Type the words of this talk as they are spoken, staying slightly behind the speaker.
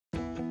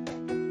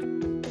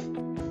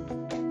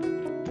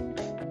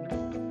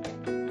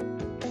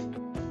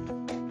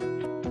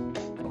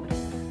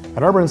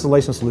At Arbor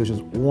Insulation Solutions,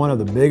 one of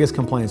the biggest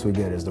complaints we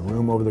get is the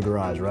room over the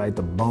garage, right?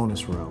 The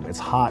bonus room. It's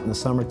hot in the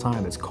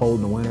summertime, it's cold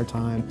in the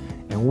wintertime,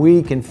 and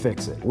we can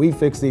fix it. We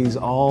fix these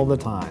all the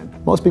time.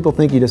 Most people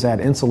think you just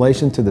add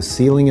insulation to the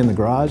ceiling in the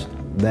garage.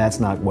 That's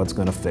not what's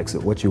going to fix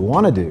it. What you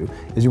want to do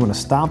is you want to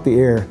stop the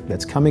air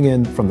that's coming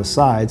in from the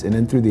sides and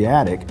in through the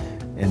attic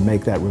and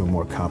make that room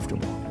more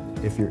comfortable.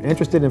 If you're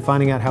interested in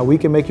finding out how we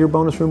can make your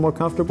bonus room more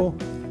comfortable,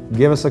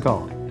 give us a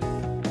call.